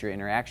gesture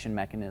interaction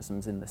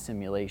mechanisms in the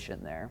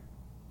simulation there.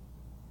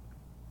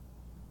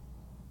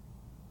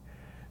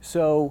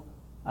 So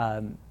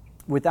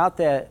without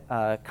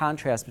that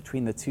contrast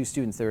between the two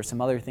students, there were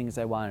some other things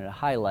I wanted to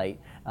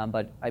highlight,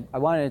 but I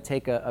wanted to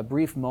take a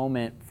brief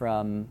moment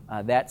from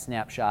that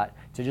snapshot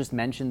to just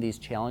mention these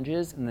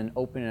challenges and then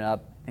open it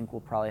up. I think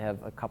we'll probably have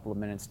a couple of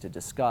minutes to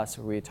discuss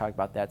where we talk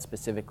about that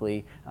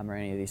specifically or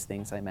any of these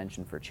things I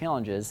mentioned for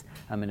challenges.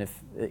 And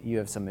if you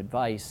have some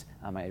advice,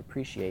 I'd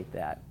appreciate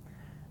that.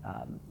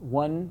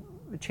 One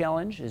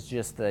challenge is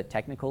just the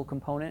technical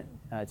component,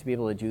 to be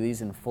able to do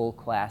these in full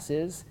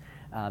classes.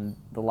 A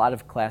lot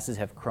of classes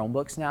have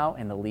Chromebooks now,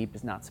 and the LEAP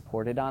is not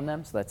supported on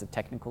them, so that's a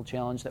technical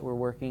challenge that we're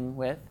working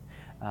with.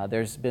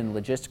 There's been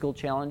logistical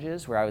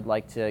challenges where I would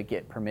like to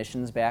get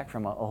permissions back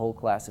from a whole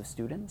class of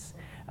students,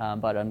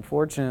 but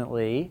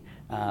unfortunately,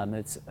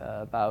 it's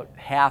about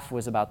half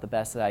was about the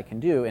best that I can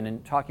do. And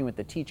in talking with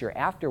the teacher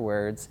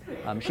afterwards,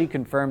 she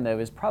confirmed that it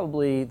was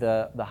probably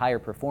the higher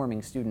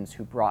performing students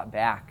who brought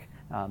back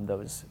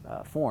those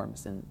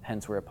forms, and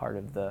hence were a part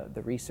of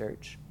the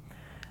research.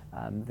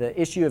 The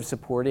issue of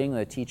supporting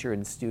the teacher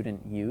and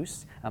student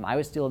use, I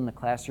was still in the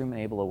classroom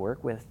and able to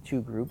work with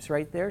two groups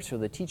right there, so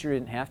the teacher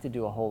didn't have to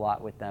do a whole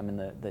lot with them in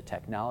the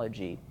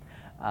technology.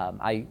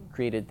 I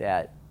created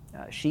that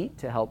sheet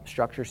to help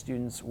structure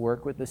students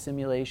work with the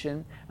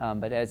simulation,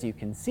 but as you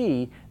can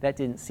see, that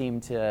didn't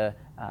seem to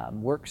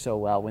work so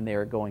well when they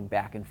were going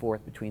back and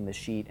forth between the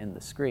sheet and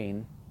the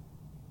screen.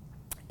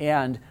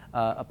 And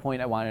a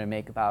point I wanted to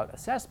make about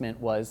assessment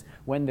was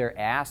when they're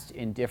asked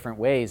in different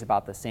ways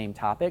about the same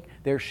topic,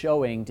 they're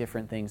showing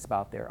different things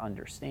about their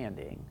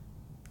understanding.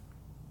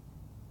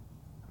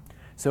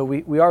 So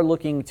we are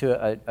looking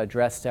to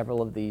address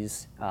several of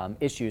these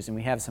issues, and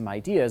we have some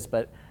ideas,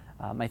 but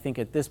I think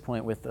at this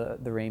point, with the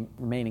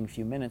remaining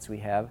few minutes we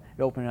have,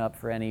 open it up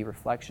for any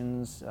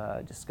reflections,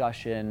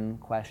 discussion,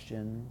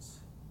 questions.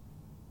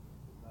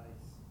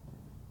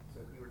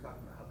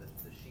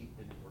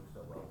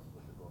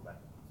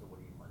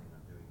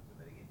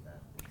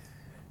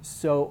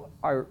 So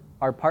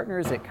our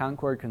partners at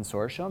Concord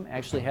Consortium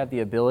actually have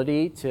the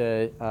ability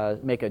to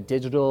make a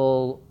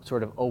digital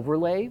sort of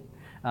overlay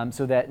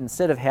so that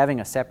instead of having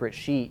a separate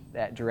sheet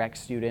that directs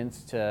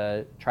students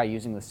to try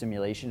using the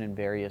simulation in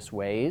various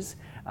ways,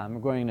 we're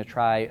going to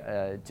try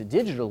to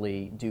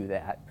digitally do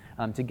that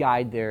to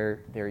guide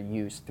their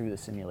use through the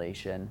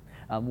simulation.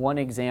 One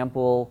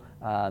example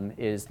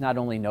is not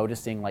only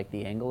noticing like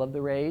the angle of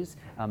the rays,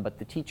 but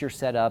the teacher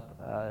set up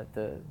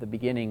the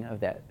beginning of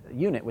that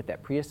unit with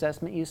that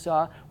pre-assessment you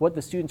saw. What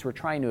the students were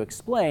trying to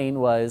explain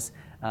was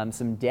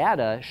some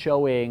data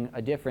showing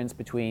a difference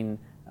between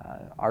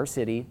our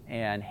city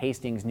and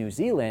Hastings, New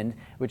Zealand,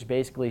 which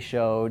basically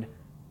showed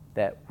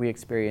that we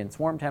experience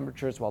warm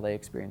temperatures while they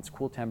experience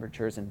cool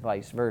temperatures and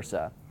vice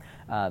versa.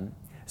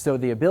 So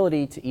the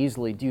ability to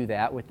easily do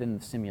that within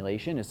the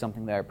simulation is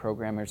something that our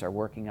programmers are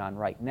working on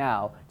right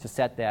now to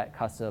set that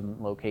custom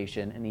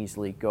location and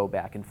easily go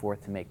back and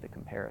forth to make the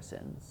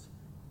comparisons.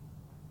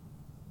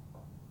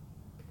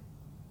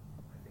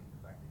 I think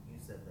the fact that you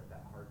said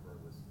that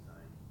hardware was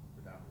designed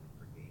predominantly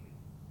for gaming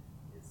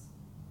is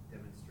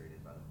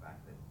demonstrated by the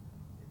fact that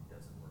it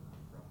doesn't work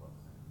on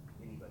Chromebooks.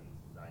 And anybody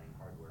who's designing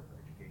hardware for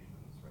educational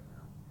use right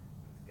now,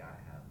 it's got to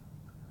have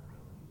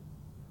compatibility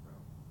with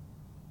Chrome.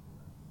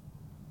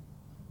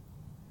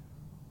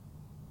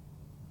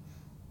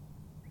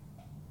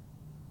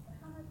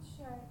 How much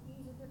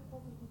ease or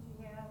difficulty did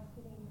you have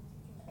getting the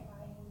teachers to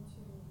buy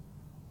into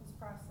this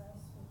process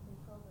with the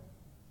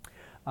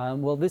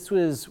program? Well, this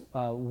was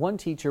one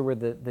teacher where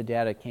the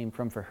data came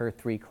from for her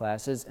 3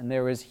 classes, and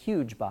there was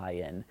huge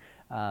buy-in.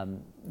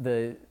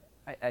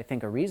 I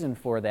think a reason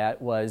for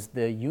that was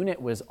the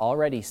unit was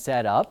already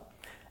set up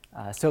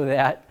so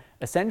that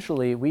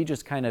essentially we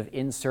just kind of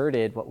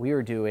inserted what we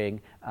were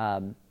doing.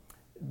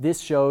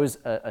 This shows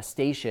a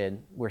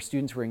station where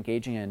students were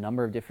engaging in a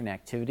number of different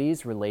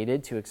activities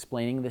related to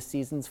explaining the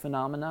seasons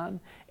phenomenon,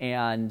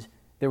 and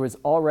there was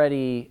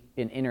already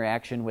an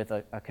interaction with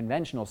a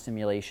conventional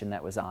simulation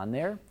that was on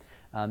there.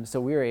 So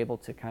we were able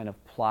to kind of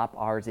plop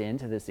ours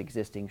into this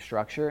existing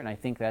structure, and I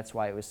think that's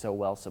why it was so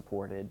well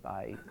supported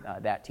by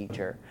that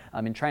teacher.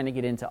 In trying to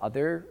get into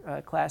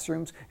other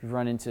classrooms, we've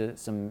run into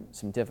some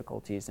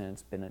difficulties, and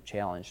it's been a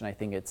challenge. And I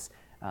think it's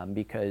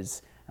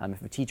because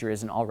if a teacher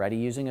isn't already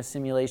using a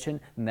simulation,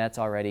 then that's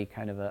already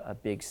kind of a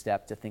big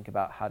step to think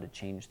about how to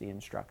change the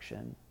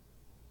instruction.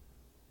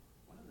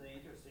 One of the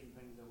interesting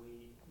things that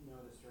we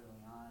noticed early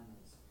on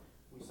is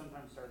we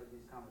sometimes started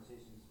these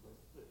conversations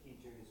with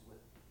teachers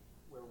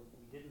where we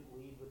didn't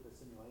lead with the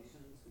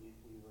simulations. We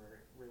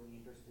were really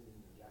interested in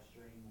the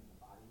gesturing and the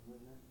body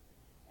movement.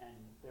 And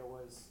there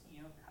was,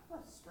 kind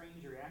of a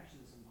strange reaction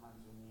sometimes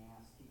when we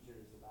asked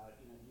teachers about,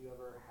 do you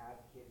ever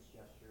have kids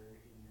gesture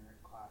in your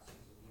classes?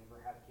 Or do you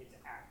ever have kids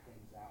act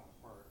things out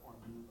or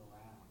move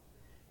around?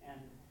 And,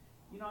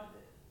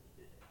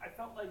 I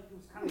felt like it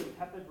was kind of a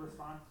tepid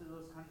response to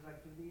those kinds of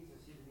activities.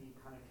 There seemed to be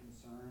kind of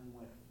concern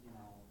with, you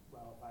know,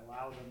 well, if I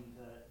allow them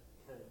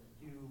to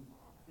do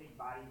big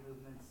body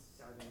movements,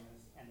 are they going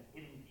to end up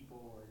hitting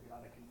people or get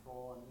out of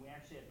control? And we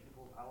actually had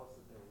people tell us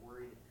that they're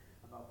worried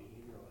about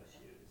behavioral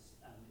issues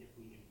if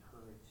we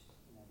encourage,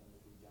 you know, them to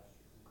do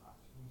gestures in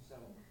classrooms. So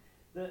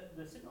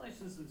the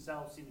simulations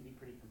themselves seem to be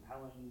pretty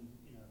compelling.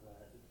 You know,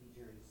 the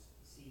teachers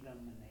see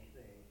them and they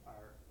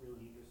are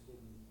really interested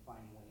in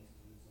finding ways to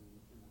use them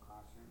in the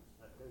classrooms.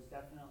 But there's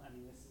definitely, I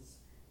mean, it's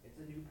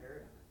a new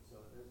paradigm, so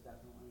there's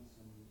definitely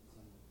some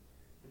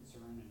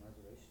concern and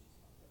reservations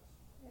about this.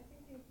 I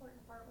think the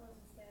important part was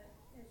is that,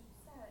 as you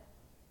said,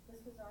 this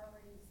was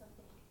already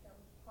something that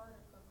was part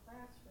of her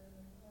classroom,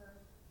 and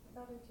where with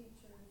other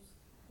teachers,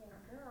 you know,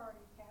 they're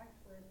already packed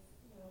with,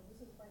 you know,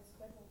 this is my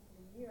schedule for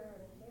the year,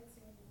 and I can't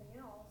see anything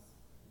else,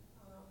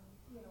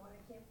 you know, and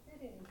I can't fit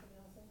anything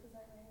else in because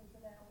I ran into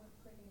that with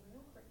creating my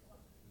own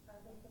curriculum.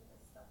 They put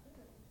this stuff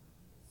in.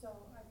 So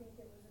I think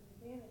it was an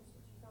advantage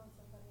that you found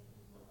somebody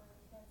who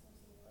had some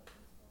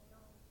simulations going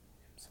on.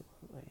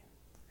 Absolutely.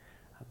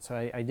 So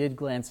I did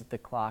glance at the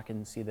clock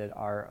and see that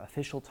our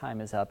official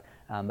time is up,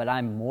 but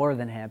I'm more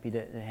than happy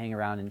to hang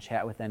around and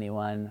chat with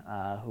anyone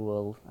who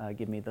will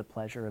give me the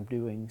pleasure of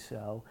doing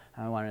so.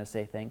 I wanted to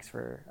say thanks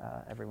for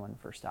everyone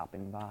for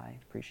stopping by.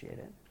 Appreciate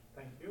it.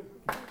 Thank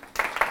you.